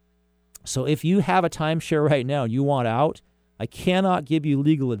out. So if you have a timeshare right now and you want out, I cannot give you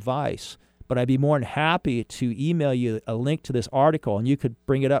legal advice, but I'd be more than happy to email you a link to this article, and you could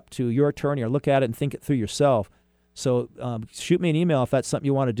bring it up to your attorney or look at it and think it through yourself. So shoot me an email if that's something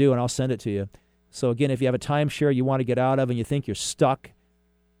you want to do, and I'll send it to you. So again, if you have a timeshare you want to get out of and you think you're stuck,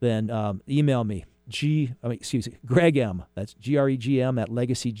 then email me, Greg M. That's GREGM at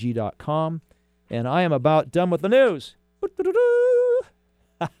legacyg.com. And I am about done with the news.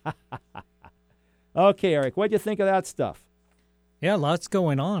 Okay, Eric, what'd you think of that stuff? Yeah, lots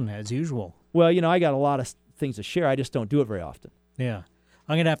going on, as usual. Well, I got a lot of things to share. I just don't do it very often. Yeah.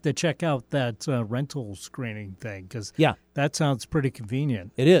 I'm going to have to check out that rental screening thing because that sounds pretty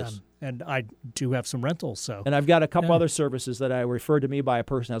convenient. It is. And I do have some rentals. And I've got a couple other services that I referred to me by a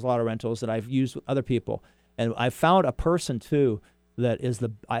person who has a lot of rentals that I've used with other people. And I found a person, too, that is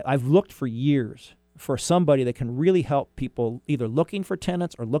I've looked for years for somebody that can really help people either looking for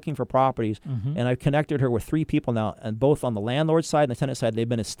tenants or looking for properties. Mm-hmm. And I've connected her with 3 people now, and both on the landlord side and the tenant side, they've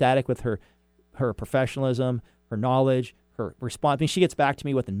been ecstatic with her professionalism, her knowledge, her response. I mean, she gets back to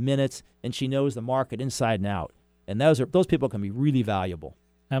me within minutes, and she knows the market inside and out. And those people can be really valuable.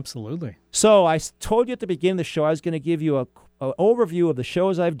 Absolutely. So I told you at the beginning of the show I was going to give you an overview of the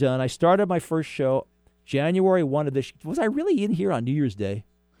shows I've done. I started my first show January 1 of this year. Was I really in here on New Year's Day?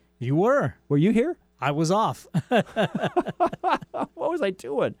 You were. Were you here? I was off. What was I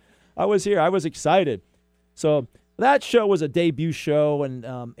doing? I was here. I was excited. So that show was a debut show, and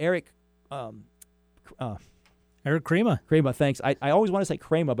Eric Crema. Crema, thanks. I always want to say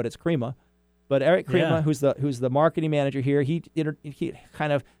Crema, but it's Crema. But Eric Crema, who's the marketing manager here, he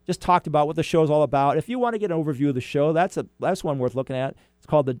kind of just talked about what the show's all about. If you want to get an overview of the show, that's one worth looking at. It's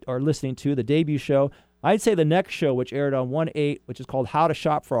called listening to the debut show. I'd say the next show, which aired on 1/8, which is called How to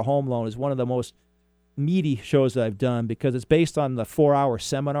Shop for a Home Loan, is one of the most meaty shows that I've done because it's based on the 4-hour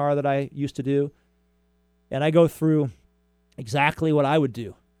seminar that I used to do. And I go through exactly what I would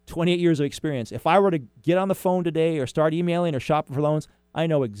do. 28 years of experience. If I were to get on the phone today or start emailing or shopping for loans, I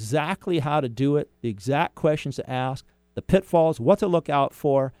know exactly how to do it, the exact questions to ask, the pitfalls, what to look out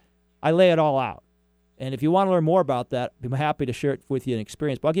for. I lay it all out. And if you want to learn more about that, I'm happy to share it with you in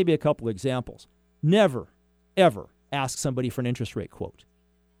experience. But I'll give you a couple of examples. Never, ever ask somebody for an interest rate quote.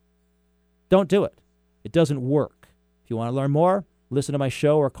 Don't do it. It doesn't work. If you want to learn more, listen to my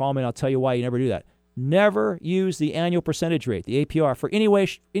show or call me and I'll tell you why you never do that. Never use the annual percentage rate, the APR, for any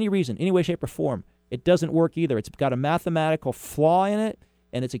reason, any way, shape, or form. It doesn't work either. It's got a mathematical flaw in it,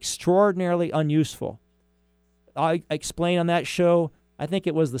 and it's extraordinarily unuseful. I explain on that show, I think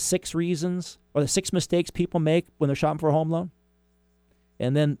it was the 6 reasons or the 6 mistakes people make when they're shopping for a home loan.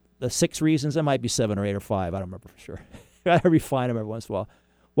 And then the 6 reasons, it might be 7 or 8 or 5. I don't remember for sure. I refine them every once in a while.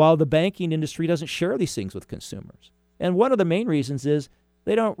 While the banking industry doesn't share these things with consumers. And one of the main reasons is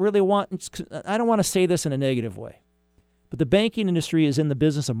they don't really want, I don't want to say this in a negative way, but the banking industry is in the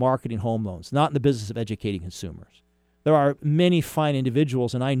business of marketing home loans, not in the business of educating consumers. There are many fine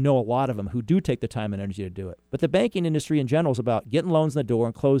individuals, and I know a lot of them, who do take the time and energy to do it. But the banking industry in general is about getting loans in the door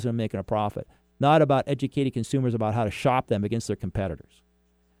and closing and making a profit, not about educating consumers about how to shop them against their competitors.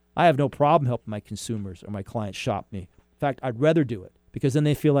 I have no problem helping my consumers or my clients shop me. In fact, I'd rather do it because then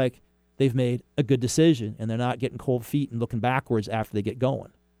they feel like they've made a good decision and they're not getting cold feet and looking backwards after they get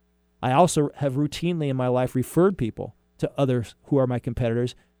going. I also have routinely in my life referred people to others who are my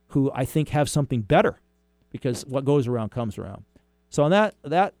competitors who I think have something better because what goes around comes around. So on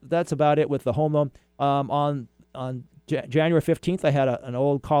that's about it with the home loan. On January 15th, I had an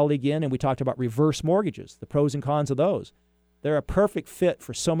old colleague in, and we talked about reverse mortgages, the pros and cons of those. They're a perfect fit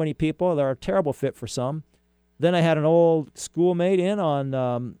for so many people. They're a terrible fit for some. Then I had an old schoolmate in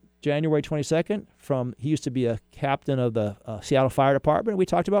on January 22nd. He used to be a captain of the Seattle Fire Department, and we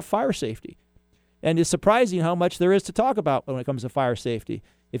talked about fire safety. And it's surprising how much there is to talk about when it comes to fire safety.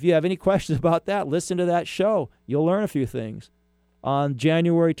 If you have any questions about that, listen to that show. You'll learn a few things. On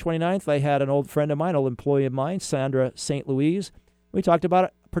January 29th, I had an old friend of mine, old employee of mine, Sandra St. Louise. We talked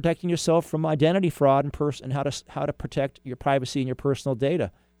about protecting yourself from identity fraud and how to protect your privacy and your personal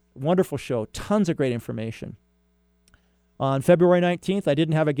data. Wonderful show. Tons of great information. On February 19th, I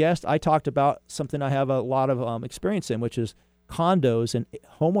didn't have a guest. I talked about something I have a lot of experience in, which is condos and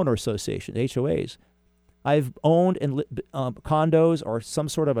homeowner associations, HOAs. I've owned condos or some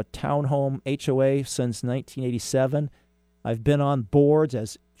sort of a townhome HOA since 1987. I've been on boards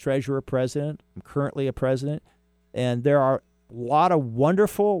as treasurer president. I'm currently a president. And there are a lot of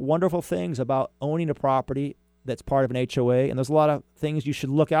wonderful, wonderful things about owning a property that's part of an HOA, and there's a lot of things you should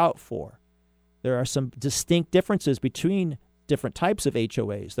look out for. There are some distinct differences between different types of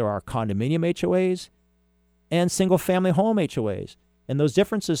HOAs. There are condominium HOAs and single-family home HOAs. And those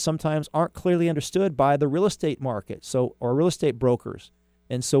differences sometimes aren't clearly understood by the real estate market or real estate brokers.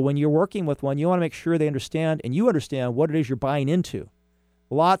 And so when you're working with one, you want to make sure they understand and you understand what it is you're buying into.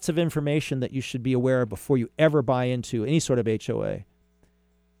 Lots of information that you should be aware of before you ever buy into any sort of HOA.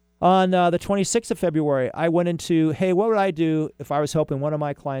 On the 26th of February, I went into, hey, what would I do if I was helping one of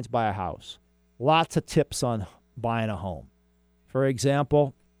my clients buy a house? Lots of tips on buying a home. For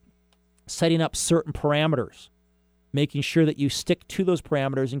example, setting up certain parameters, making sure that you stick to those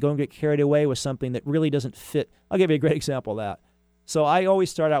parameters and don't get carried away with something that really doesn't fit. I'll give you a great example of that. So I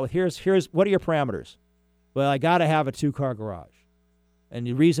always start out with, here's what are your parameters? Well, I got to have a 2-car garage. And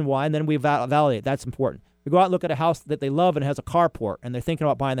the reason why, and then we validate, that's important. We go out and look at a house that they love and has a carport, and they're thinking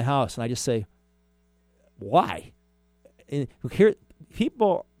about buying the house, and I just say, why? And here,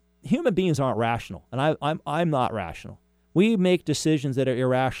 human beings aren't rational, and I'm not rational. We make decisions that are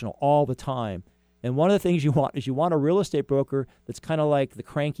irrational all the time. And one of the things you want is you want a real estate broker that's kind of like the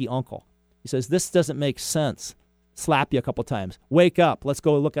cranky uncle. He says, this doesn't make sense. Slap you a couple times. Wake up. Let's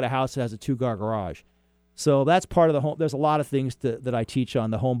go look at a house that has a 2-car garage. So that's part of the home. There's a lot of things that I teach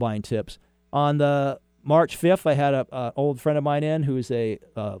on the home buying tips. On the March 5th, I had an old friend of mine in who's been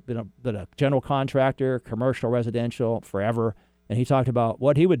a general contractor, commercial, residential, forever. And he talked about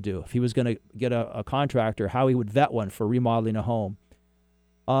what he would do if he was going to get a contractor, how he would vet one for remodeling a home.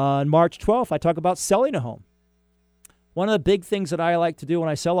 On March 12th, I talk about selling a home. One of the big things that I like to do when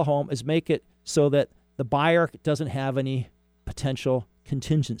I sell a home is make it so that the buyer doesn't have any potential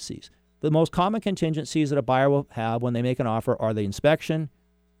contingencies. The most common contingencies that a buyer will have when they make an offer are the inspection,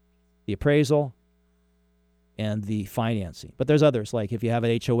 the appraisal, and the financing. But there's others, like if you have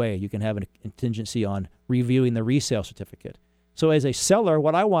an HOA, you can have a contingency on reviewing the resale certificate. So as a seller,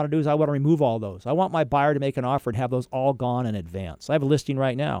 what I want to do is I want to remove all those. I want my buyer to make an offer and have those all gone in advance. I have a listing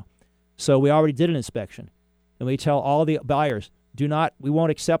right now. So we already did an inspection. And we tell all the buyers, we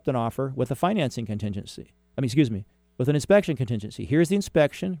won't accept an offer with a financing contingency. With an inspection contingency. Here's the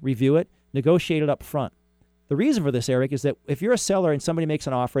inspection, review it, negotiate it up front. The reason for this, Eric, is that if you're a seller and somebody makes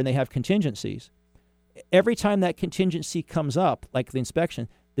an offer and they have contingencies, every time that contingency comes up, like the inspection,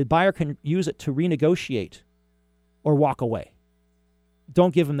 the buyer can use it to renegotiate or walk away.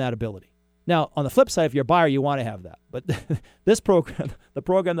 Don't give them that ability. Now, on the flip side, if you're a buyer, you want to have that. But this program, the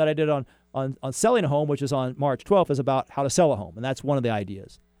program that I did on selling a home, which is on March 12th, is about how to sell a home, and that's one of the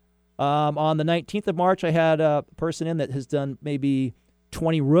ideas. On the 19th of March, I had a person in that has done maybe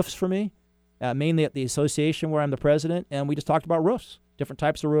 20 roofs for me, mainly at the association where I'm the president, and we just talked about roofs, different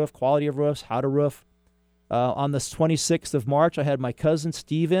types of roof, quality of roofs, how to roof. On the 26th of March, I had my cousin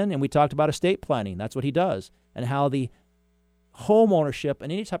Steve in, and we talked about estate planning. That's what he does, and how the home ownership and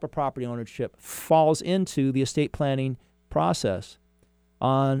any type of property ownership falls into the estate planning process.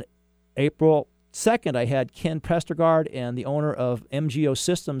 On April 2nd, I had Ken Prestergaard and the owner of MGO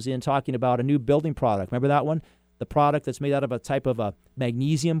Systems in talking about a new building product. Remember that one? The product that's made out of a type of a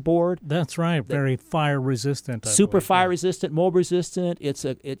magnesium board. That's right. Very fire resistant. Super fire resistant, mold resistant.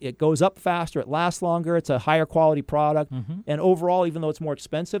 It goes up faster. It lasts longer. It's a higher quality product. Mm-hmm. And overall, even though it's more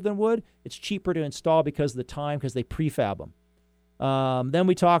expensive than wood, it's cheaper to install because of the time, because they prefab them. Then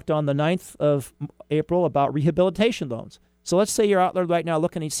we talked on the 9th of April about rehabilitation loans. So let's say you're out there right now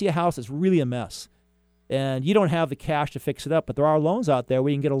looking and you see a house that's really a mess and you don't have the cash to fix it up, but there are loans out there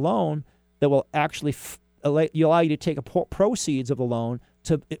where you can get a loan that will actually allow you to take proceeds of the loan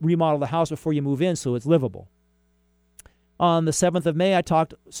to remodel the house before you move in so it's livable. On the 7th of May, I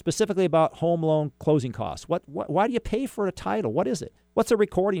talked specifically about home loan closing costs. Why do you pay for a title? What is it? What's a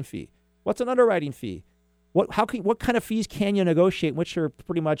recording fee? What's an underwriting fee? What kind of fees can you negotiate, which are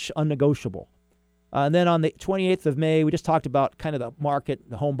pretty much unnegotiable? And then on the 28th of May, we just talked about kind of the market,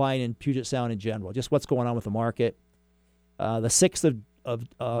 the home buying in Puget Sound in general, just what's going on with the market. The 6th of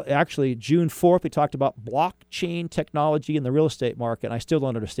June 4th, we talked about blockchain technology in the real estate market, and I still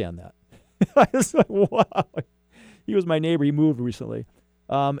don't understand that. I was like, wow. He was my neighbor. He moved recently.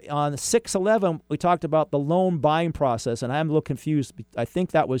 On 6/11, we talked about the loan buying process, and I'm a little confused. I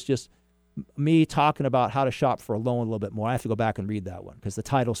think that was just me talking about how to shop for a loan a little bit more. I have to go back and read that one because the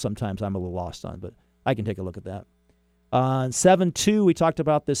title sometimes I'm a little lost on, but I can take a look at that. On 7/2, we talked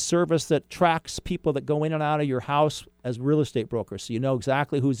about this service that tracks people that go in and out of your house as real estate brokers, so you know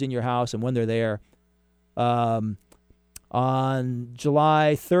exactly who's in your house and when they're there. On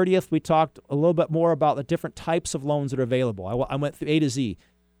July 30th, we talked a little bit more about the different types of loans that are available. I went through A to Z,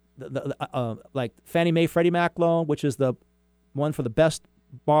 like Fannie Mae Freddie Mac loan, which is the one for the best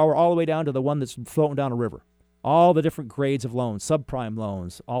borrower, all the way down to the one that's floating down a river. all the different grades of loans, subprime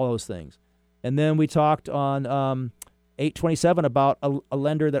loans, all those things. And then we talked on 827 about a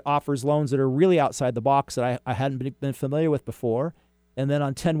lender that offers loans that are really outside the box that I hadn't been familiar with before. And then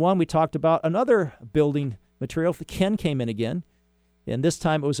on 10-1, we talked about another building material. Ken came in again. And this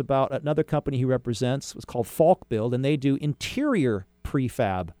time it was about another company he represents. It was called Falk Build, and they do interior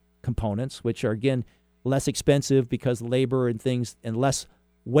prefab components, which are, again, less expensive because labor and things, and less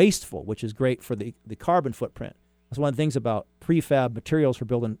wasteful, which is great for the carbon footprint. That's one of the things about prefab materials for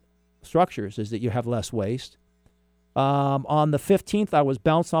building structures is that you have less waste. On the 15th, I was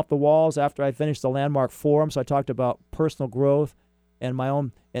bouncing off the walls after I finished the Landmark Forum, so I talked about personal growth and my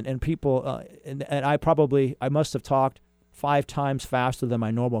own, and people, and I must have talked 5 times faster than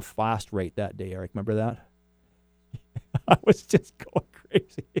my normal fast rate that day, Eric. Remember that? I was just going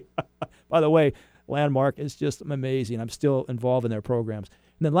crazy. By the way, Landmark is just amazing. I'm still involved in their programs.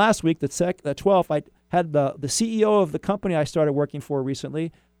 And then last week, the 12th, I had the CEO of the company I started working for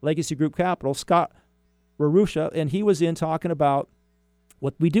recently, Legacy Group Capital, Scott Rarusha, and he was in talking about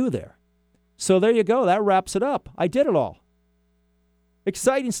what we do there. So there you go. That wraps it up. I did it all.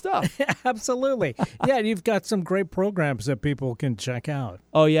 Exciting stuff. Absolutely. Yeah, you've got some great programs that people can check out.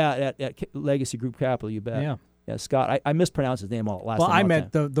 Oh, yeah, at Legacy Group Capital, you bet. Yeah, Scott. I mispronounced his name all last time. Well, I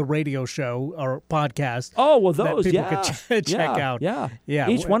meant the radio show or podcast. Oh, well, those, that people could check out. Yeah.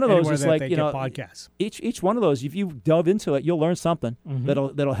 Each one of those is like, podcasts. Each one of those, if you delve into it, you'll learn something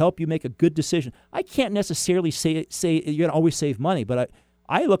that'll help you make a good decision. I can't necessarily say you're going to always save money, but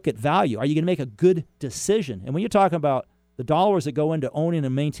I look at value. Are you going to make a good decision? And when you're talking about the dollars that go into owning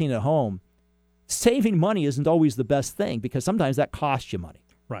and maintaining a home, saving money isn't always the best thing because sometimes that costs you money.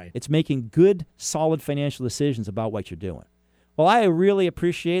 Right. It's making good, solid financial decisions about what you're doing. Well, I really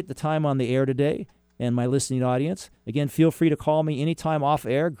appreciate the time on the air today and my listening audience. Again, feel free to call me anytime off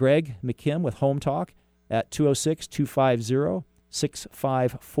air, Greg McKim with Home Talk at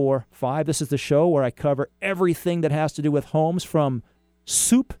 206-250-6545. This is the show where I cover everything that has to do with homes from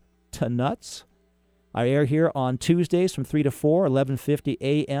soup to nuts. I air here on Tuesdays from 3 to 4, 1150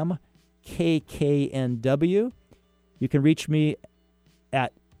 a.m., KKNW. You can reach me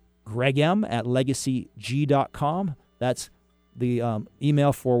at gregm@legacyg.com. That's the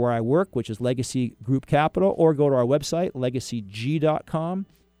email for where I work, which is Legacy Group Capital, or go to our website, legacyg.com.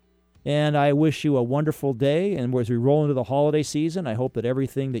 And I wish you a wonderful day. And as we roll into the holiday season, I hope that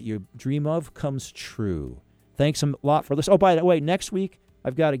everything that you dream of comes true. Thanks a lot for this. Oh, by the way, next week,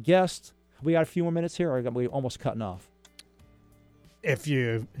 I've got a guest. We got a few more minutes here, or are we almost cutting off? If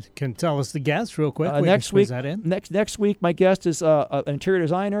you can tell us the guest real quick, we next can week, that in. Next week, my guest is an interior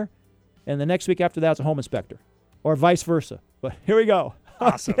designer, and the next week after that's a home inspector, or vice versa. But here we go.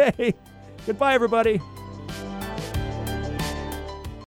 Awesome. Okay. Goodbye, everybody.